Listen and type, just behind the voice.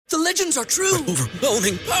The legends are true.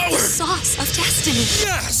 Overwhelming power! Sauce of destiny.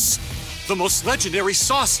 Yes! The most legendary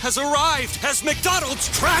sauce has arrived as McDonald's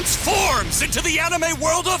transforms into the anime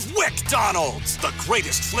world of WickDonald's. The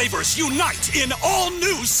greatest flavors unite in all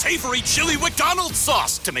new savory chili McDonald's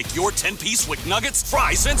sauce to make your 10-piece Wick Nuggets,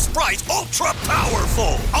 fries, and Sprite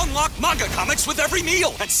ultra-powerful. Unlock manga comics with every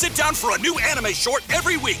meal and sit down for a new anime short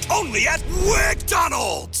every week only at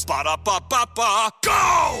WickDonald's. Ba-da-ba-ba-ba,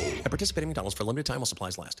 go! At participating McDonald's for a limited time while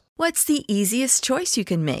supplies last. What's the easiest choice you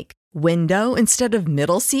can make? Window instead of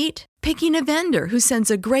middle seat? Picking a vendor who sends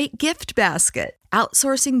a great gift basket?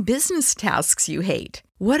 Outsourcing business tasks you hate?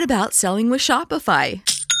 What about selling with Shopify?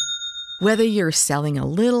 Whether you're selling a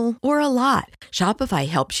little or a lot, Shopify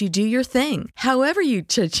helps you do your thing, however you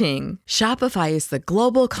cha-ching. Shopify is the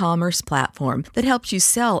global commerce platform that helps you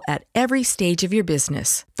sell at every stage of your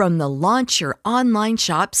business. From the launch your online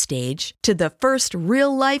shop stage to the first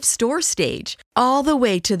real-life store stage, all the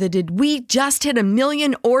way to the did we just hit 1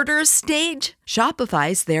 million orders stage.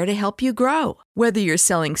 Shopify's there to help you grow. Whether you're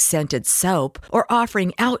selling scented soap or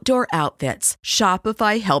offering outdoor outfits,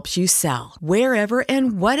 Shopify helps you sell. Wherever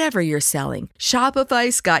and whatever you're selling,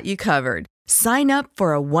 Shopify's got you covered. Sign up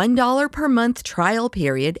for a $1 per month trial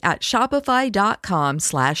period at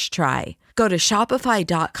shopify.com/try. Go to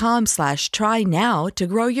shopify.com/try now to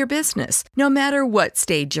grow your business, no matter what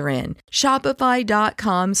stage you're in.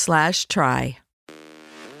 Shopify.com/try.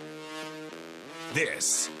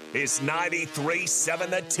 This is 93.7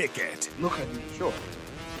 The Ticket. Look at me, sure.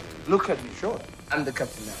 Look at me, sure. I'm the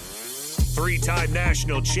captain now. 3-time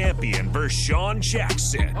national champion Vershawn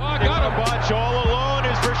Jackson. Oh, got a bunch all alone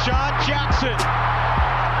is Vershawn Jackson.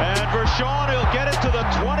 And Vershawn will get it to the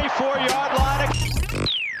 24-yard line.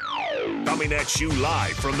 Coming at you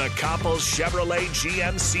live from the Coppels Chevrolet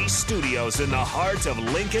GMC studios in the heart of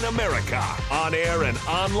Lincoln, America. On air and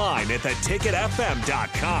online at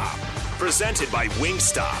theticketfm.com. Presented by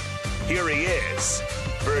Wingstop. Here he is,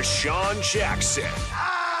 Vershawn Jackson.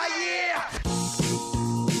 Ah, yeah!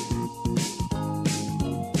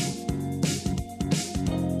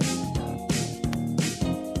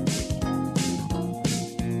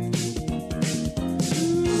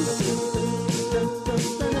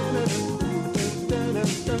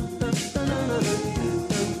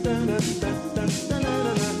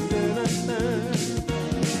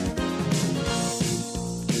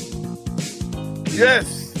 Yes.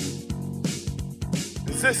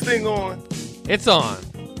 Is this thing on? It's on.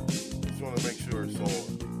 Just want to make sure it's on.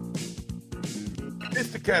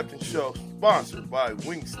 It's the Captain Show, sponsored by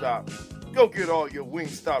Wingstop. Go get all your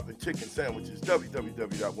Wingstop and chicken sandwiches.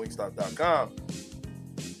 www.wingstop.com.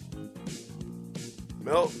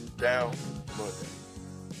 Meltdown Monday.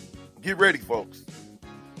 Get ready, folks.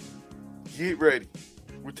 Get ready.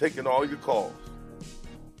 We're taking all your calls.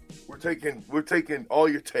 We're taking all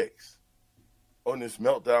your texts on this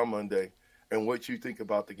Meltdown Monday and what you think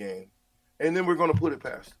about the game. And then we're going to put it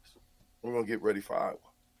past us. We're going to get ready for Iowa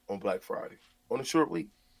on Black Friday, on a short week.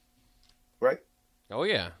 Right? Oh,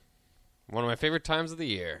 yeah. One of my favorite times of the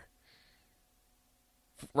year.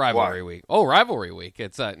 Rivalry week. Oh, rivalry week.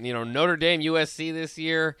 It's Notre Dame USC this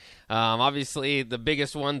year. Obviously the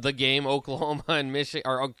biggest one, the game Oklahoma and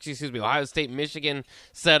Ohio State Michigan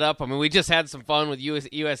set up. I mean, we just had some fun with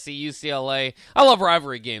USC UCLA. I love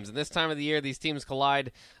rivalry games, and this time of the year these teams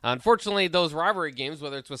collide. Unfortunately, those rivalry games,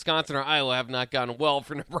 whether it's Wisconsin or Iowa, have not gone well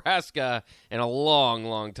for Nebraska in a long,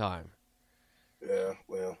 long time. Yeah,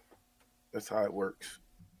 well, that's how it works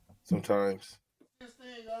sometimes.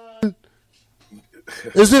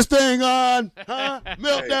 Is this thing on? Huh?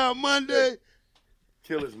 Meltdown Monday.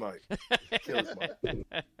 Kill his mic.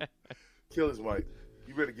 Kill his mic.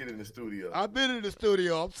 You better get in the studio. I've been in the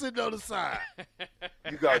studio. I'm sitting on the side.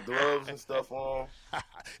 You got gloves and stuff on.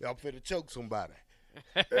 I'm finna choke somebody.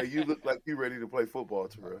 Hey, you look like you ready to play football,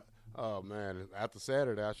 Terrell. Oh, man. After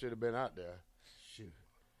Saturday, I should have been out there. Shoot.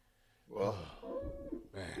 Well,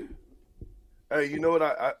 man. Hey, you know what?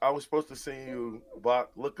 I was supposed to send you,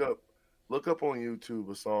 Bach, look up on YouTube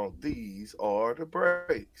a song, These Are the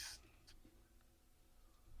Breaks.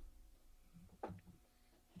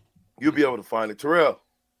 You'll be able to find it. Terrell.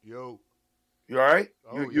 Yo. You all right?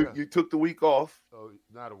 Oh, you took the week off. Oh,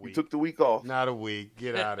 not a week. You took the week off. Not a week.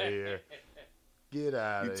 Get out of here. Get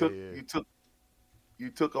out of here.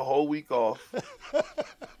 You took a whole week off.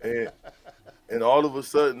 and all of a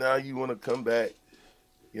sudden now you want to come back,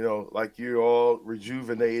 like you're all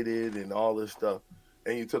rejuvenated and all this stuff.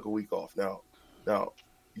 And you took a week off. Now,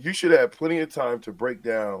 you should have plenty of time to break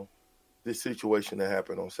down this situation that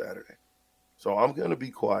happened on Saturday. So I'm going to be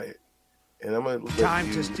quiet, and I'm going to Time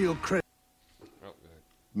to steal credit.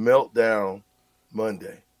 Meltdown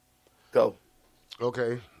Monday. Go.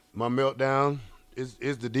 Okay. my meltdown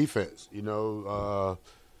is the defense. You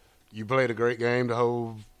played a great game the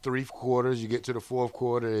whole 3 quarters. You get to the fourth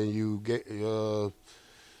quarter and you get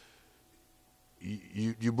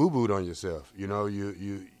you boo-booed on yourself. You let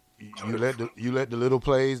the little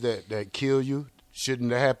plays that kill you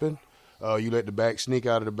shouldn't have happened. You let the back sneak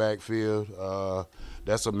out of the backfield.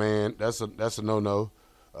 That's a no-no.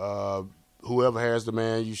 Whoever has the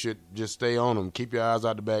man, you should just stay on them. Keep your eyes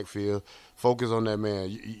out the backfield. Focus on that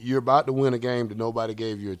man. You're about to win a game that nobody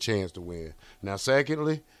gave you a chance to win. Now,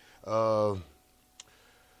 secondly,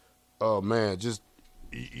 just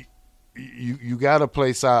you got to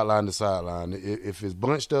play sideline to sideline. If it's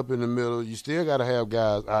bunched up in the middle, you still got to have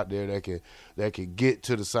guys out there that can get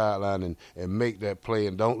to the sideline and make that play,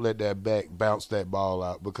 and don't let that back bounce that ball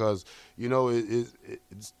out, because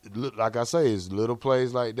it's like I say, it's little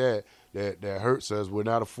plays like that hurts us. We're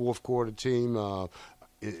not a fourth quarter team.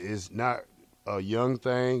 It's not a young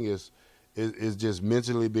thing. It's just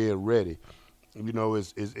mentally being ready.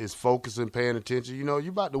 It's focusing, paying attention. You're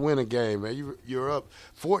about to win a game, man. You're up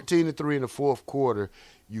 14-3 in the fourth quarter.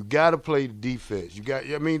 You got to play the defense.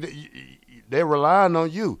 They're relying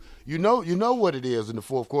on you. You know what it is in the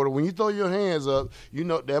fourth quarter. When you throw your hands up,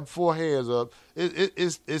 that 4 hands up,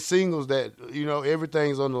 it signals that,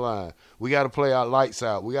 everything's on the line. We got to play our lights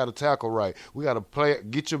out. We got to tackle right. We got to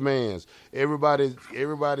get your mans. Everybody,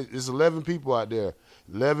 there's 11 people out there.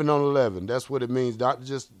 11 on 11. That's what it means, not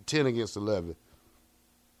just 10 against 11.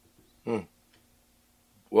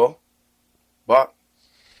 Well, Bach,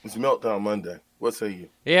 it's Meltdown Monday. What say you?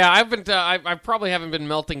 Yeah, I probably haven't been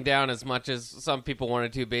melting down as much as some people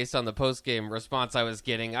wanted to, based on the post game response I was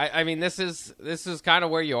getting. I mean, this is kind of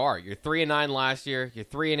where you are. You're 3-9 last year. You're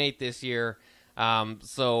 3-8 this year.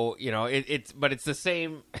 So it's the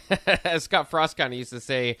same as Scott Frost kind of used to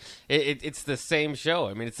say. It's the same show.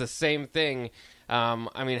 I mean, it's the same thing.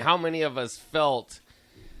 How many of us felt?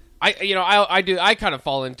 I kind of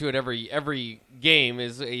fall into it every game.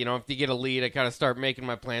 Is if you get a lead, I kind of start making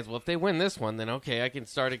my plans. Well, if they win this one, then okay, I can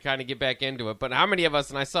start to kind of get back into it. But how many of us,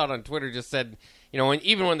 and I saw it on Twitter, just said,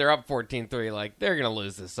 even when they're up 14-3, like, they're gonna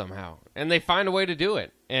lose this somehow, and they find a way to do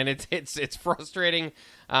it, and it's frustrating,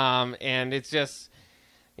 and it's just,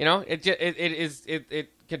 it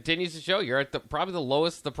continues to show you're at probably the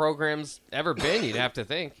lowest the program's ever been. You'd have to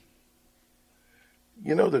think.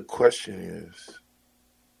 The question is,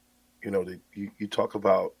 you talk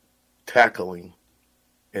about tackling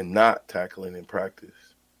and not tackling in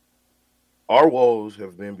practice. Our woes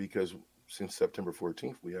have been because since September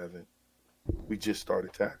 14th, we just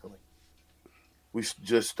started tackling. We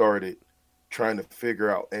just started trying to figure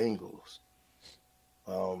out angles.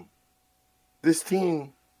 This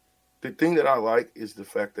team, the thing that I like is the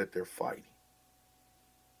fact that they're fighting.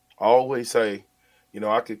 I always say,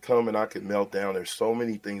 I could come and I could melt down. There's so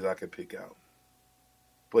many things I could pick out.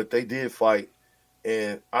 But they did fight,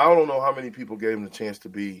 and I don't know how many people gave them the chance to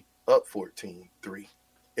be up 14-3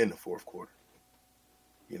 in the fourth quarter.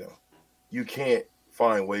 You can't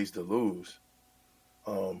find ways to lose.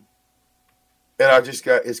 And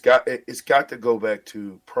it's got to go back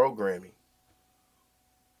to programming.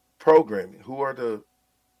 Programming. Who are the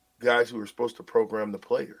guys who are supposed to program the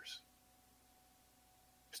players?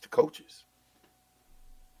 It's the coaches.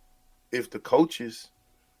 If the coaches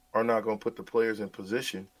are not going to put the players in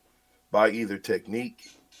position by either technique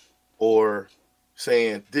or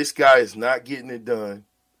saying, this guy is not getting it done,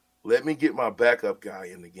 let me get my backup guy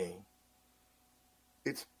in the game.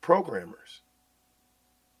 It's programmers.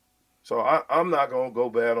 So I'm not going to go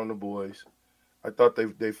bad on the boys. I thought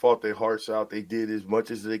they fought their hearts out. They did as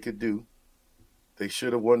much as they could do. They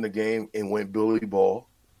should have won the game and went bully ball,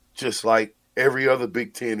 just like every other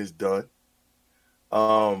Big Ten has done.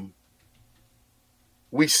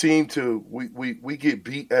 We seem to we get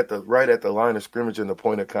beat right at the line of scrimmage and the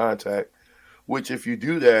point of contact, which if you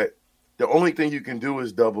do that, the only thing you can do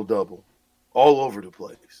is double all over the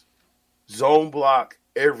place. Zone block,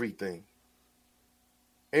 everything.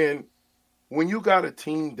 And when you got a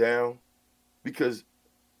team down, because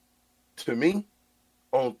to me,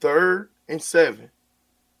 on 3rd and 7,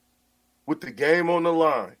 with the game on the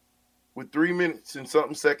line, with 3 minutes and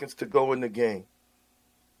something seconds to go in the game,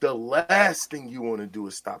 the last thing you want to do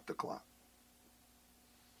is stop the clock.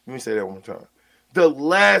 Let me say that one more time. The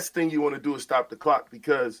last thing you want to do is stop the clock,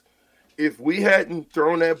 because if we hadn't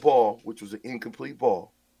thrown that ball, which was an incomplete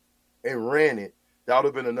ball, and ran it, that would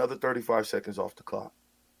have been another 35 seconds off the clock.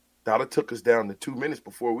 That would have took us down to 2 minutes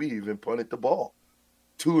before we even punted the ball.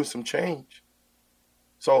 2 and some change.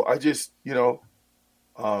 So I just, Adam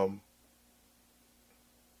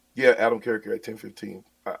Carriker at 10:15.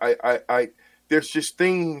 There's just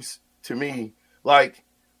things to me, like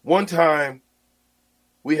One time,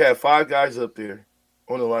 we had 5 guys up there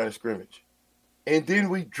on the line of scrimmage. And then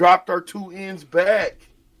we dropped our 2 ends back.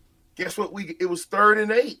 Guess what? It was 3rd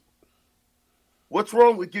and 8. What's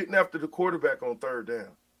wrong with getting after the quarterback on 3rd down?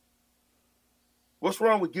 What's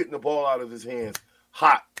wrong with getting the ball out of his hands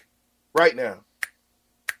hot right now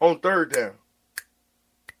on 3rd down?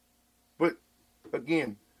 But,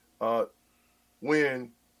 again,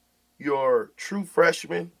 when you're true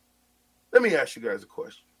freshman, let me ask you guys a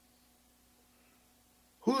question.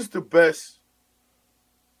 Who's the best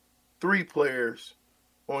 3 players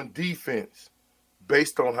on defense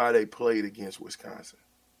based on how they played against Wisconsin?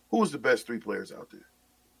 Who was the best 3 players out there?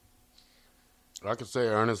 I could say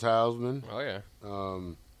Ernest Hausman. Oh, yeah.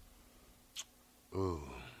 Ooh.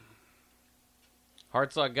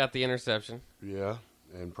 Hartzog got the interception. Yeah,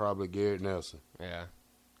 and probably Garrett Nelson. Yeah.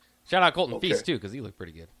 Shout out Colton Feast, too, because he looked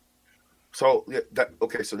pretty good. So,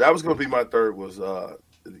 so that was going to be my 3rd was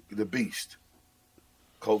the Beast,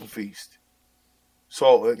 Colton Feast.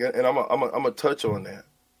 So, and I'm going to touch on that.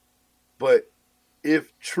 But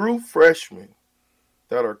if true freshmen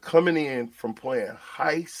that are coming in from playing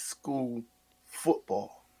high school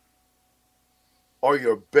football are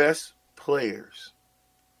your best players,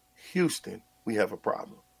 Houston, we have a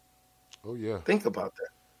problem. Oh, yeah. Think about that.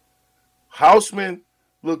 Hausman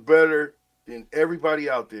looked better than everybody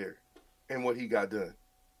out there and what he got done.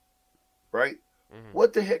 Right? Mm-hmm.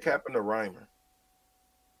 What the heck happened to Reimer?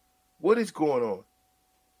 What is going on?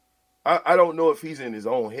 I don't know if he's in his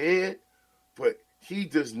own head, but he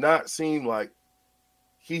does not seem like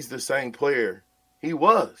he's the same player he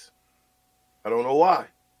was. I don't know why.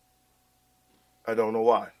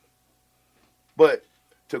 But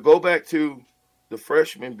to go back to the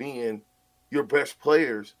freshmen being your best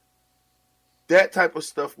players, that type of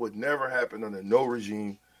stuff would never happen under no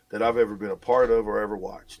regime that I've ever been a part of or ever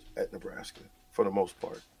watched at Nebraska, for the most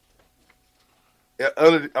part.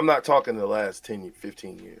 I'm not talking the last 10,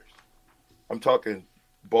 15 years. I'm talking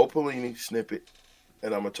Bo Pelini, Snippet,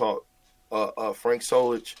 and I'm going to talk Frank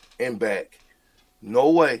Solich and back. No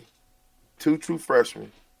way 2 true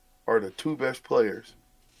freshmen are the 2 best players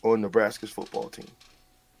on Nebraska's football team.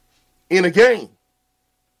 In a game.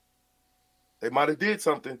 They might have did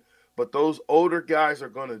something, but those older guys are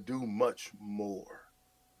going to do much more.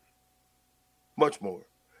 Much more.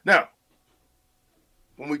 Now,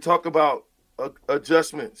 when we talk about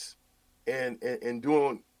adjustments and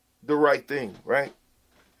doing the right thing, right?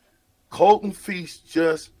 Colton Feast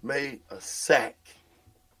just made a sack.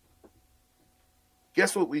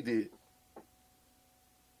 Guess what we did?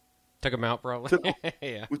 Took him out, probably.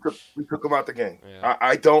 Yeah. We took him out the game. Yeah.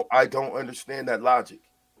 I don't understand that logic.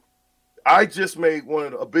 I just made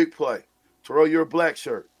a big play. Terrell, you're a black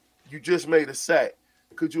shirt. You just made a sack.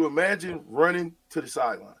 Could you imagine running to the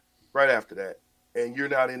sideline right after that, and you're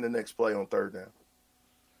not in the next play on 3rd down?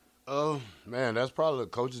 Oh, man, that's probably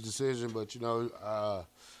the coach's decision, but,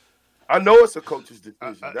 I know it's a coach's decision.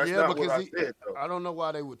 That's not what I said, though. I don't know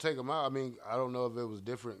why they would take him out. I mean, I don't know if it was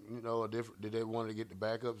different, did they want to get the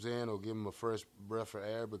backups in or give him a fresh breath of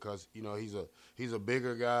air because, he's a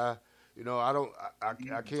bigger guy. I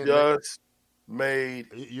can't. Just made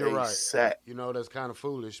you're a right. sack. That's kind of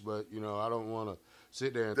foolish, but, I don't want to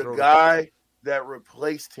sit there and the throw guy that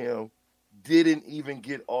replaced him didn't even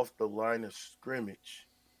get off the line of scrimmage.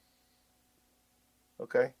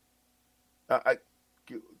 Okay?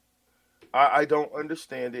 I don't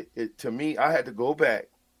understand it. To me, I had to go back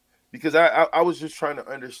because I was just trying to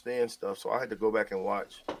understand stuff. So I had to go back and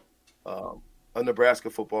watch a Nebraska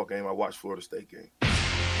football game. I watched Florida State game.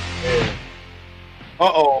 And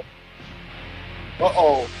uh-oh.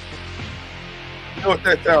 You know what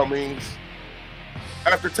that sound means?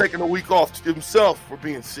 After taking a week off himself for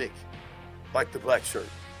being sick, like the black shirt.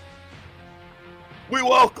 We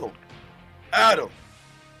welcome Adam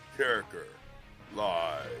Carriker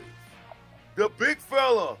live. The big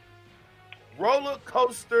fella, roller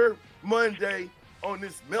coaster Monday on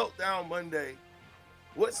this Meltdown Monday.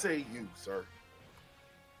 What say you, sir?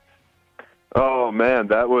 Oh man,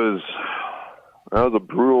 that was a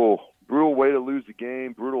brutal way to lose the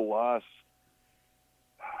game, brutal loss.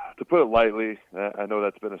 To put it lightly, I know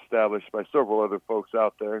that's been established by several other folks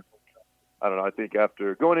out there. I don't know. I think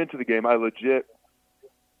after going into the game, going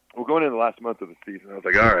into the last month of the season, I was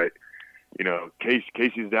like, all right.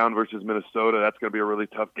 Casey's down versus Minnesota. That's going to be a really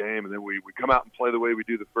tough game. And then we come out and play the way we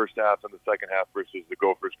do the first half, and the second half versus the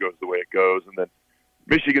Gophers goes the way it goes. And then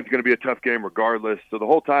Michigan's going to be a tough game regardless. So the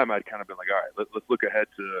whole time I'd kind of been like, all right, let's look ahead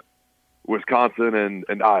to Wisconsin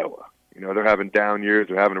and Iowa. They're having down years.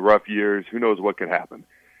 They're having rough years. Who knows what could happen?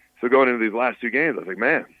 So going into these last 2 games, I was like,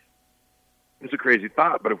 man, it's a crazy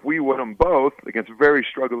thought, but if we win them both against very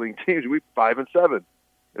struggling teams, we'd 5-7.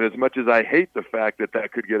 And as much as I hate the fact that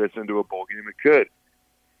that could get us into a bowl game, it could.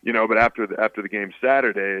 But after the game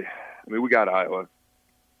Saturday, I mean, we got Iowa.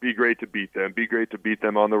 Be great to beat them. Be great to beat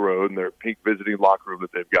them on the road in their pink visiting locker room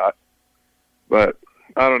that they've got. But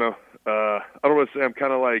I don't know. I don't want to say I'm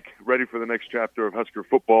kind of like ready for the next chapter of Husker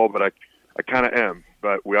football, but I kind of am.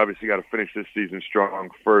 But we obviously got to finish this season strong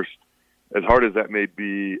first, as hard as that may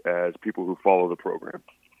be as people who follow the program.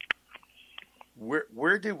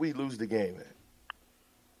 Where did we lose the game at?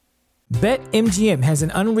 BetMGM has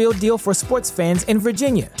an unreal deal for sports fans in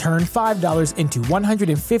Virginia. Turn $5 into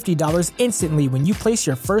 $150 instantly when you place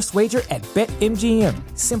your first wager at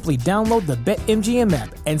BetMGM. Simply download the BetMGM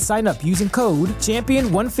app and sign up using code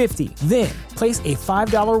Champion150. Then, place a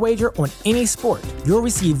 $5 wager on any sport. You'll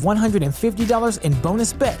receive $150 in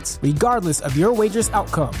bonus bets, regardless of your wager's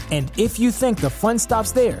outcome. And if you think the fun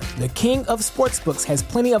stops there, the king of sportsbooks has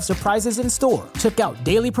plenty of surprises in store. Check out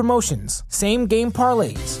daily promotions, same-game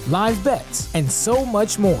parlays, live bets, and so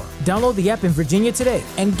much more. Download the app in Virginia today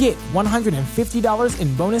and get $150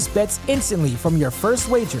 in bonus bets instantly from your first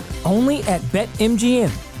wager. Only at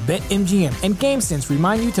BetMGM. BetMGM and GameSense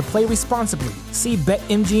remind you to play responsibly. See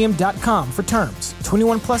BetMGM.com for terms.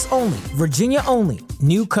 21 plus only. Virginia only.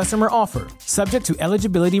 New customer offer. Subject to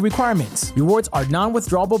eligibility requirements. Rewards are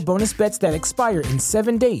non-withdrawable bonus bets that expire in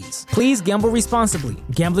 7 days. Please gamble responsibly.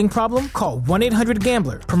 Gambling problem? Call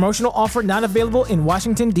 1-800-GAMBLER. Promotional offer not available in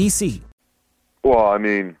Washington, D.C. Well, I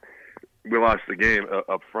mean, we lost the game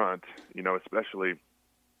up front, especially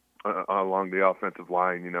along the offensive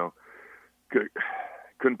line,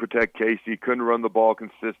 Couldn't protect Casey, couldn't run the ball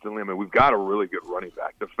consistently. I mean, we've got a really good running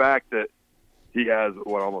back. The fact that he has,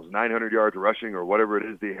 almost 900 yards rushing or whatever it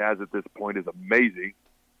is that he has at this point is amazing.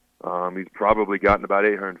 He's probably gotten about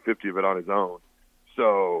 850 of it on his own.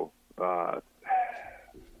 So all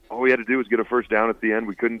we had to do was get a first down at the end.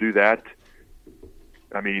 We couldn't do that.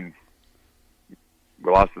 I mean,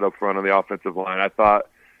 we lost it up front on the offensive line. I thought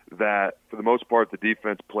that, for the most part, the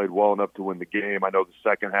defense played well enough to win the game. I know the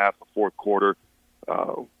second half, the fourth quarter,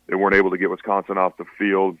 they weren't able to get Wisconsin off the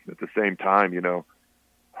field. At the same time,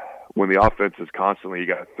 when the offense is constantly, you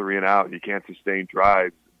got 3 and out and you can't sustain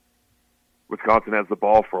drives. Wisconsin has the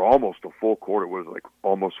ball for almost a full quarter. It was like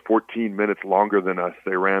almost 14 minutes longer than us.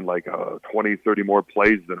 They ran like 20, 30 more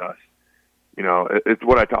plays than us. It's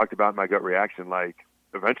what I talked about in my gut reaction. Like,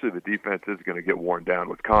 eventually the defense is going to get worn down.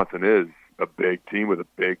 Wisconsin is a big team with a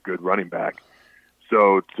big, good running back.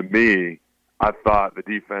 So to me, I thought the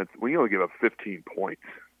defense, we only give up 15 points.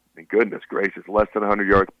 I mean, goodness gracious, less than 100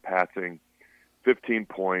 yards passing, 15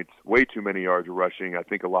 points, way too many yards rushing. I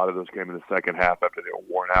think a lot of those came in the second half after they were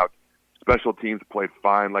worn out. Special teams played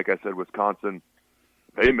fine. Like I said, Wisconsin,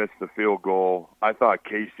 they missed the field goal. I thought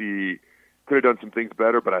Casey could have done some things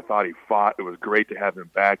better, but I thought he fought. It was great to have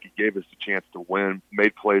him back. He gave us a chance to win,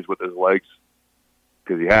 made plays with his legs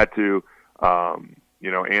because he had to.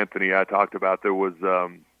 Anthony, I talked about, there was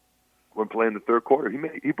one play in the third quarter.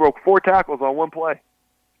 He broke 4 tackles on one play.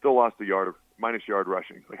 Still lost minus yard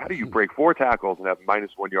rushing. Like, how do you break 4 tackles and have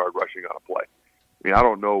minus 1 yard rushing on a play? I mean, I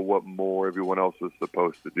don't know what more everyone else was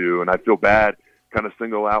supposed to do, and I feel bad kind of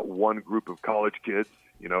single out one group of college kids.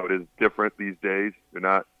 It is different these days.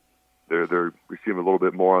 They're receiving a little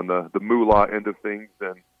bit more on the moolah end of things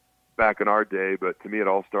than back in our day, but to me it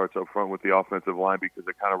all starts up front with the offensive line because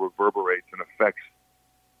it kind of reverberates and affects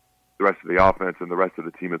the rest of the offense and the rest of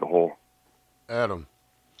the team as a whole. Adam,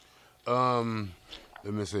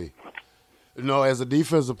 let me see. As a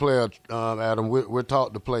defensive player, Adam, we're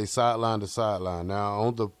taught to play sideline to sideline.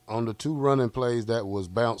 Now, on the 2 running plays that was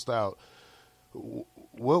bounced out,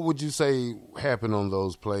 what would you say happened on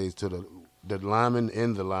those plays to the lineman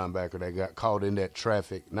and the linebacker that got caught in that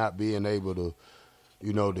traffic, not being able to,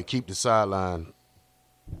 to keep the sideline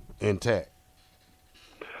intact?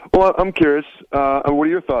 Well, I'm curious. What are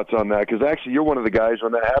your thoughts on that? Because actually, you're one of the guys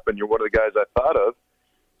when that happened. You're one of the guys I thought of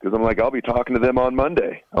because I'm like, I'll be talking to them on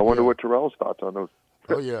Monday. I wonder what Terrell's thoughts on those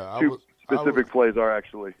specific plays are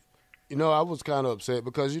actually. I was kind of upset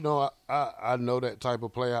because I know that type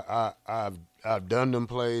of play. I've done them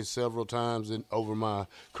plays several times over my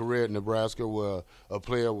career at Nebraska where a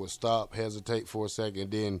player would stop, hesitate for a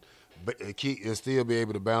second, then and still be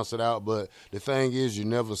able to bounce it out. But the thing is, you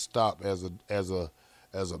never stop as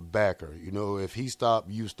a backer. If he stop,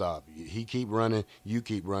 you stop. He keep running, you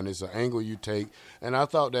keep running. It's an angle you take. And I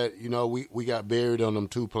thought that, we got buried on them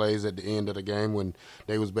 2 plays at the end of the game when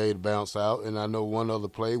they was able to bounce out. And I know one other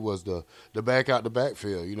play was the back out the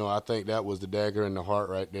backfield. I think that was the dagger in the heart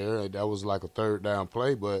right there. That was like a 3rd down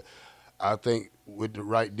play. But I think with the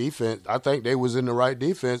right defense, I think they was in the right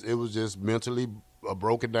defense. It was just mentally a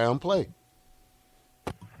broken down play.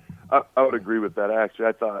 I would agree with that. Actually,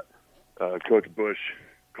 I thought Coach Bush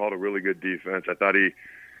called a really good defense. I thought he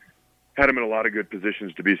had him in a lot of good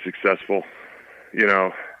positions to be successful. You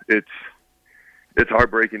know, it's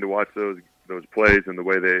heartbreaking to watch those plays and the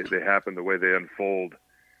way they happen, the way they unfold.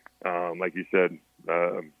 Like you said,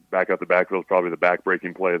 back out the backfield is probably the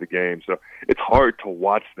back-breaking play of the game. So it's hard to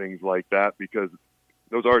watch things like that because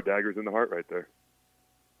those are daggers in the heart right there.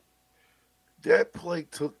 That play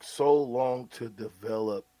took so long to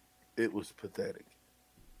develop, it was pathetic.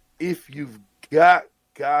 If you've got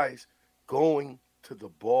guys going to the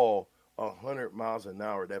ball 100 miles an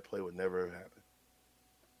hour, that play would never have happened.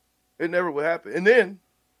 It never would happen. And then,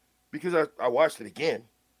 because I watched it again,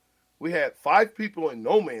 we had 5 people in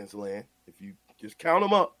no man's land, if you just count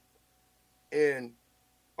them up, and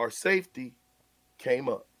our safety came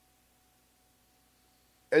up.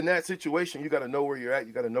 In that situation, you got to know where you're at.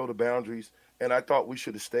 You got to know the boundaries. And I thought we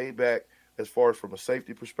should have stayed back as far as from a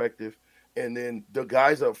safety perspective. And then the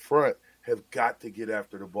guys up front have got to get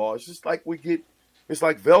after the ball. It's just like it's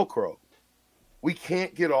like Velcro. We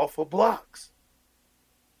can't get off of blocks.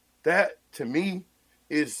 That, to me,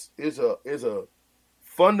 is a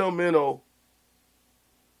fundamental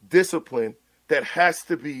discipline that has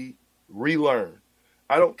to be relearned.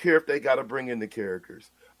 I don't care if they got to bring in the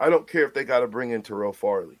Carrikers. I don't care if they got to bring in Terrell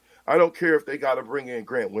Farley. I don't care if they got to bring in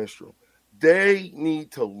Grant Winstrom. They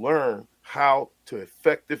need to learn how to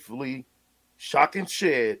effectively shock and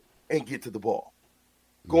shed and get to the ball,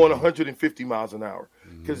 going 150 miles an hour.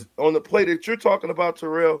 Because on the play that you're talking about,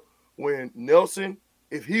 Terrell, when Nelson,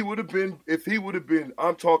 if he would have been,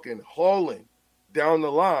 I'm talking hauling down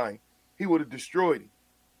the line, he would have destroyed him.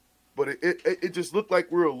 But it just looked like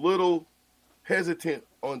we're a little hesitant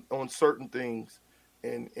on certain things,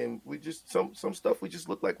 and we just some stuff we just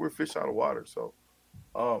look like we're fish out of water. So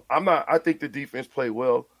I think the defense played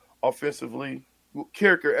well offensively.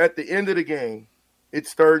 Carriker, at the end of the game,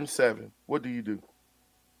 it's 3rd and 7. What do you do?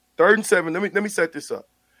 3rd and 7. Let me set this up.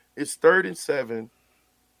 It's 3rd and 7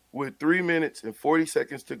 with 3 minutes and 40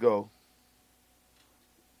 seconds to go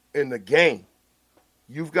in the game.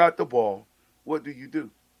 You've got the ball. What do you do?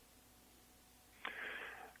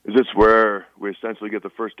 Is this where we essentially get the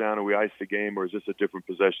first down and we ice the game, or is this a different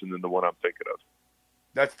possession than the one I'm thinking of?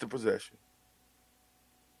 That's the possession.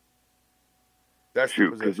 That's the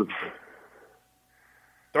possession.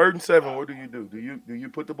 3rd and 7. What do you do? Do you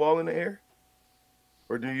put the ball in the air,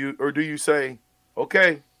 or do you say,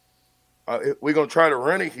 okay, we're gonna try to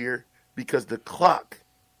run it here because the clock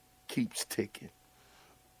keeps ticking?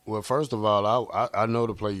 Well, first of all, I know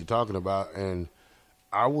the play you're talking about, and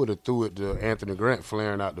I would have threw it to Anthony Grant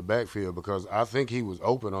flaring out the backfield because I think he was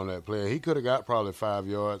open on that play. He could have got probably 5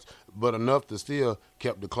 yards, but enough to still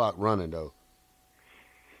kept the clock running, though.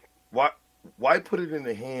 Why put it in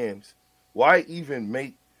the hands? Why even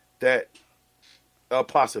make that a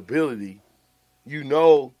possibility? You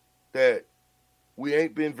know that we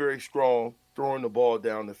ain't been very strong throwing the ball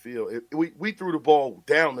down the field. We threw the ball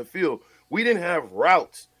down the field. We didn't have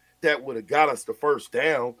routes that would have got us the first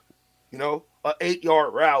down. You know, an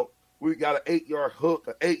 8-yard route. We got an 8-yard hook,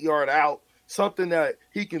 an 8-yard out, something that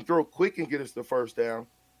he can throw quick and get us the first down.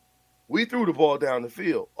 We threw the ball down the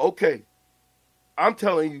field. Okay, I'm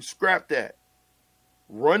telling you, scrap that.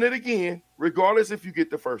 Run it again, regardless if you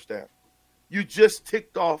get the first down. You just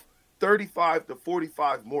ticked off 35 to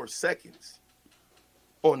 45 more seconds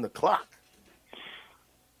on the clock.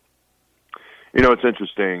 You know, it's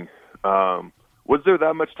interesting. Was there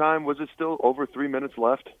that much time? Was it still over 3 minutes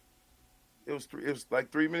left? It was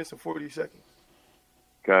like 3 minutes and 40 seconds.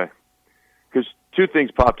 Okay. Because 2 things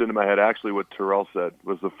popped into my head. Actually, what Terrell said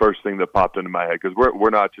was the first thing that popped into my head, because we're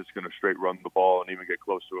not just going to straight run the ball and even get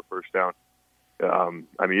close to a first down.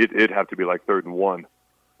 I mean, it'd have to be like 3rd and 1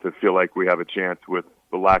 to feel like we have a chance with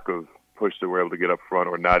the lack of push that we're able to get up front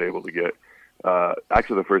or not able to get.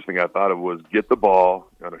 Actually, the first thing I thought of was get the ball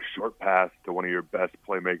on a short pass to one of your best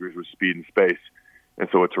playmakers with speed and space. And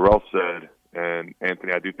so what Terrell said, and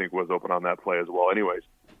Anthony I do think was open on that play as well anyways,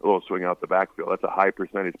 a little swing out the backfield. That's a high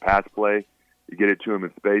percentage pass play. You get it to him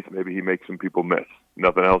in space, maybe he makes some people miss.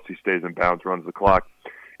 Nothing else, he stays in bounds, runs the clock.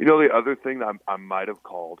 You know, the other thing that I might have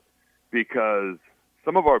called, because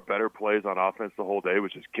some of our better plays on offense the whole day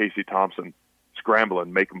was just Casey Thompson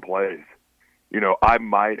scrambling, making plays. You know, I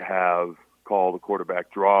might have called a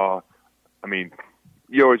quarterback draw. I mean,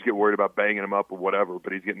 you always get worried about banging him up or whatever,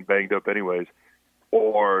 but he's getting banged up anyways.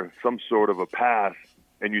 Or some sort of a pass,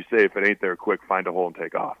 and you say if it ain't there quick, find a hole and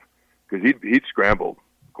take off. Because he'd scrambled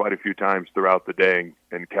quite a few times throughout the day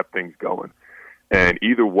and kept things going. And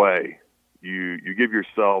either way, you give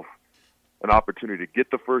yourself an opportunity to get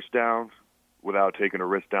the first down without taking a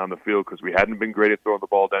risk down the field, because we hadn't been great at throwing the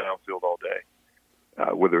ball downfield all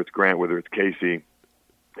day, whether it's Grant, whether it's Casey.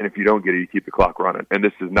 And if you don't get it, you keep the clock running. And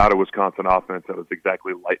this is not a Wisconsin offense that was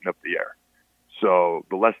exactly lighting up the air. So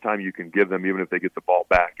the less time you can give them, even if they get the ball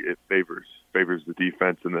back, it favors the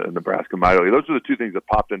defense and the Nebraska mightily. Those are the two things that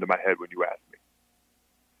popped into my head when you asked me.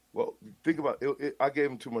 Well, think about it. I gave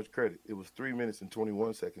him too much credit. It was 3 minutes and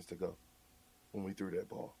 21 seconds to go when we threw that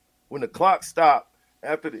ball. When the clock stopped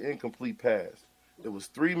after the incomplete pass, it was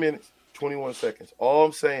 3 minutes, 21 seconds. All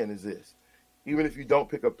I'm saying is this. Even if you don't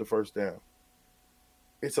pick up the first down,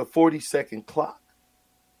 it's a 40-second clock.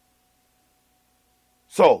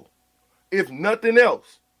 So, if nothing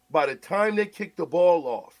else, by the time they kick the ball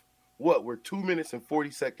off, we're 2 minutes and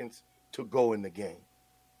 40 seconds to go in the game.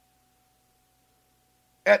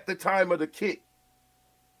 At the time of the kick.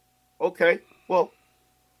 Okay, well,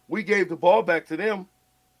 we gave the ball back to them.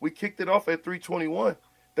 We kicked it off at 3:21.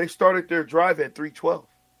 They started their drive at 3:12.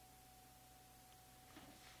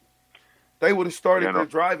 They would have started their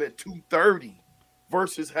drive at 2:30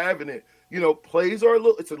 versus having it. Plays are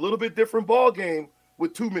it's a little bit different ball game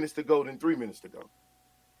with 2 minutes to go than 3 minutes to go.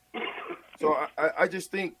 So I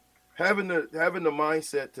just think having the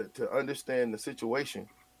mindset to understand the situation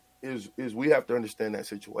is we have to understand that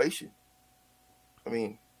situation. I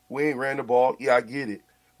mean, we ain't ran the ball. Yeah, I get it.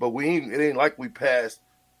 But it ain't like we passed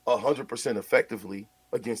 100% effectively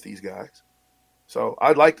against these guys. So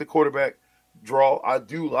I like the quarterback draw. I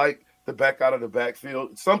do like the back out of the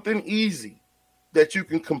backfield. Something easy that you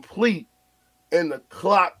can complete and the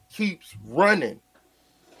clock keeps running.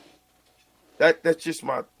 That's just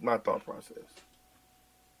my thought process.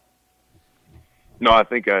 No, I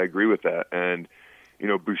think I agree with that. And,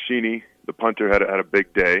 Buschini, the punter, had a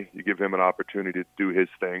big day. You give him an opportunity to do his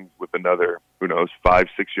thing with another, 5-6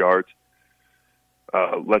 yards.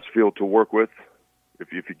 Less field to work with.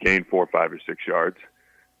 If you gain 4, 5, or 6 yards,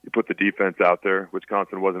 you put the defense out there.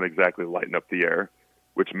 Wisconsin wasn't exactly lighting up the air,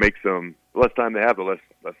 which makes them, the less time they have, the less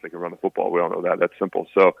they can run the football. We all know that. That's simple.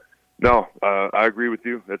 So, no, I agree with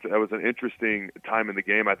you. That was an interesting time in the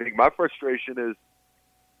game. I think my frustration is,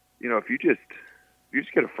 if you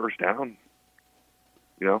just get a first down,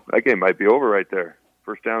 that game might be over right there.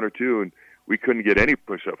 First down or two, and we couldn't get any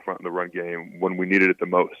push up front in the run game when we needed it the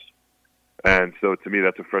most. And so, to me,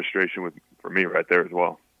 that's a frustration for me right there as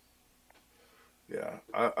well. Yeah,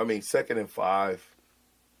 I mean, 2nd and 5,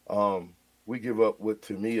 we give up what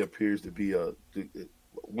to me appears to be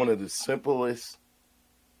one of the simplest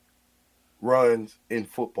runs in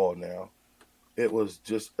football now. It was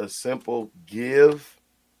just a simple give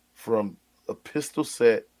from a pistol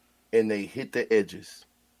set, and they hit the edges.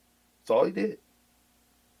 That's all he did.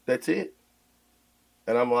 That's it.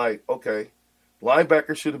 And I'm like, okay,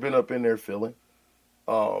 linebacker should have been up in there filling.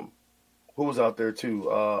 Who was out there too?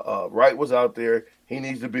 Wright was out there. He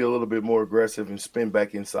needs to be a little bit more aggressive and spin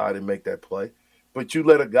back inside and make that play. But you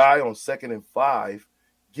let a guy on 2nd and 5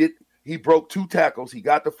 he broke 2 tackles. He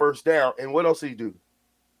got the first down. And what else did he do?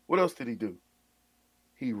 What else did he do?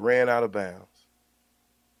 He ran out of bounds.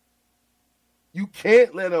 You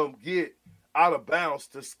can't let him get out of bounds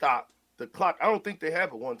to stop the clock. I don't think they have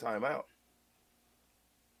it one time out.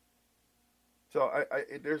 So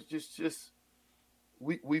there's just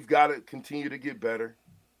we've got to continue to get better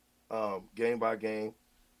game by game.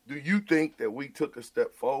 Do you think that we took a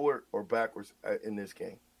step forward or backwards in this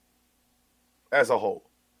game as a whole?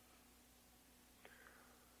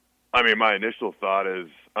 I mean, my initial thought is,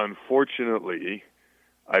 unfortunately,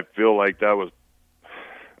 I feel like that was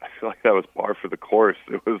par for the course.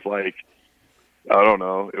 It was like, I don't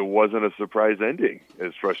know, it wasn't a surprise ending,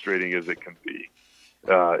 as frustrating as it can be.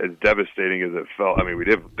 As devastating as it felt. I mean, we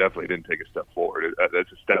definitely didn't take a step forward.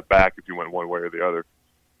 That's a step back if you went one way or the other.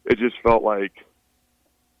 It just felt like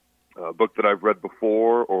a book that I've read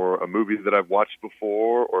before, or a movie that I've watched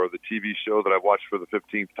before, or the TV show that I've watched for the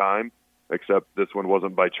 15th time, except this one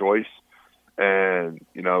wasn't by choice. And,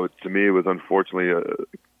 to me, it was unfortunately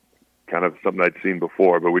kind of something I'd seen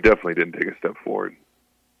before, but we definitely didn't take a step forward.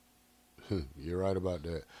 You're right about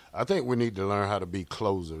that. I think we need to learn how to be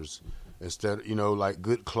closers instead, like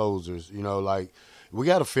good closers. Like we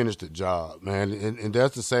got to finish the job, man. And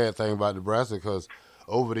that's the sad thing about Nebraska, because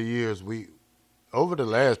over the years, over the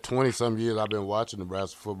last 20-some years I've been watching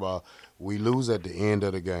Nebraska football, we lose at the end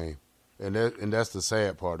of the game. And that's the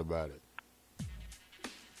sad part about it.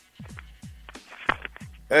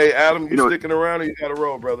 Hey, Adam, you sticking around or you got to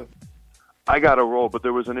roll, brother? I got to roll, but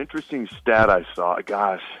there was an interesting stat I saw.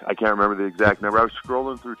 Gosh, I can't remember the exact number. I was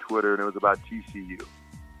scrolling through Twitter, and it was about TCU.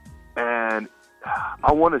 And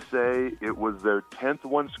I want to say it was their 10th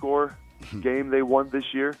one-score game they won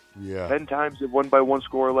this year. Yeah. 10 times they've won by one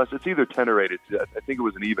score or less. It's either 10 or 8. I think it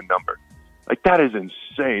was an even number. Like, that is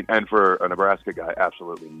insane. And for a Nebraska guy,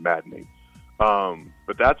 absolutely maddening.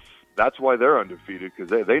 But that's why they're undefeated,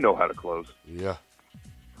 because they know how to close. Yeah.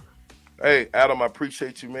 Hey, Adam, I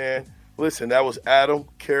appreciate you, man. Listen, that was Adam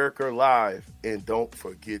Carriker live. And don't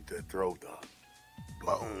forget to throw the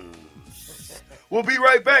bones. We'll be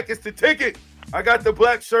right back. It's The Ticket. I got the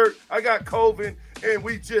black shirt. I got Colvin. And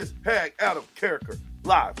we just had Adam Carriker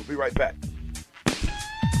live. We'll be right back.